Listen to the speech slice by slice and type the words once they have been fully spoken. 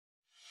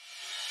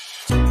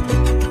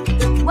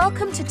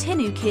Welcome to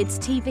Tinu Kids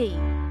TV.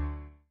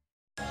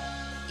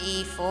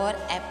 A for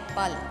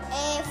apple.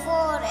 A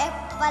for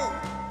apple.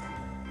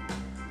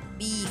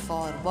 B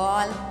for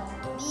ball.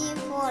 B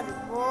for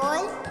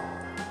ball.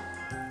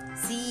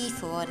 C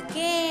for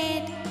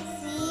cat.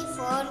 C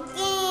for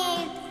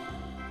cat.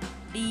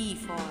 D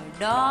for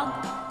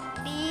dog.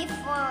 D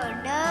for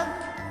dog.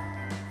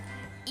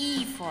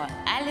 E for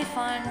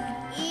elephant.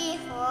 E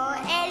for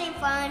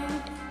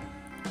elephant.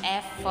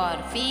 F for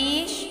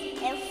fish.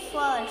 F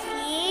for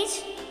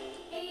fish.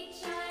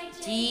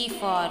 G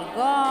for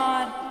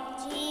god.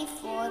 G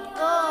for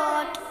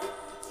goat.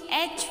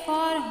 H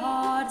for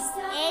horse.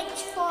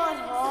 H for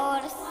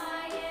horse.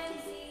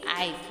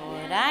 I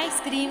for ice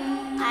cream.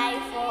 I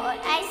for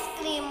ice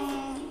cream.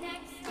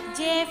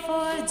 J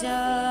for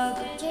jug.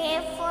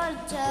 J for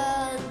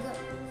jug.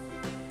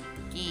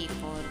 K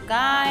for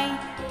kite.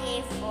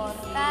 K for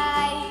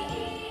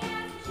kite.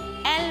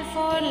 L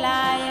for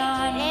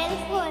lion. L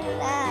for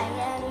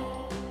lion.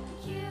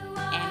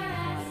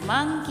 M for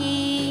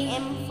monkey.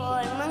 M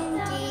for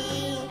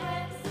monkey.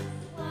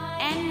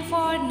 N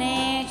for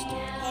nest.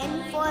 N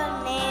for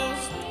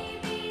nest.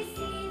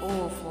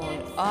 O for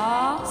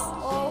ox.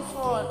 O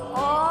for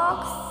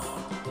ox.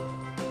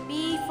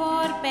 P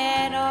for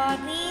parrot.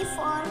 P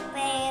for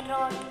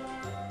parrot.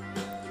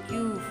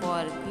 Q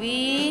for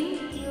queen.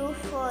 Q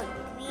for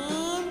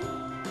queen.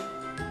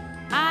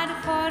 R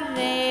for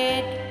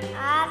red.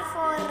 R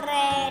for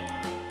red.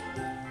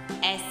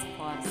 S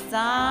for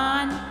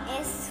sun.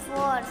 S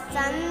for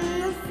sun.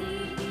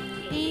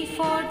 T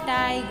for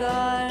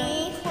tiger.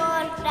 T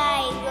for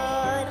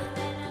tiger.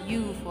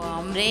 U for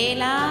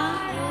umbrella.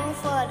 U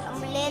for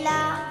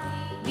umbrella.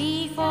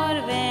 V for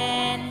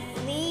van.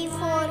 V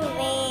for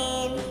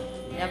van.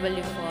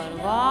 W for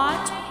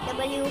watch.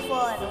 W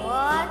for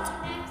watch.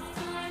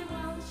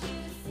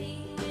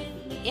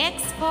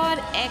 X for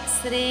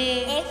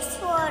x-ray. X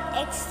for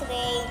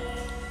x-ray.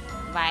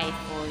 Y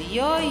for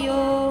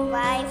yo-yo.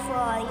 Y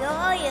for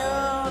yo-yo.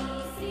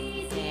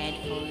 Z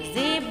for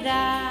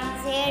zebra.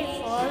 Z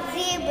for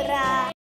zebra.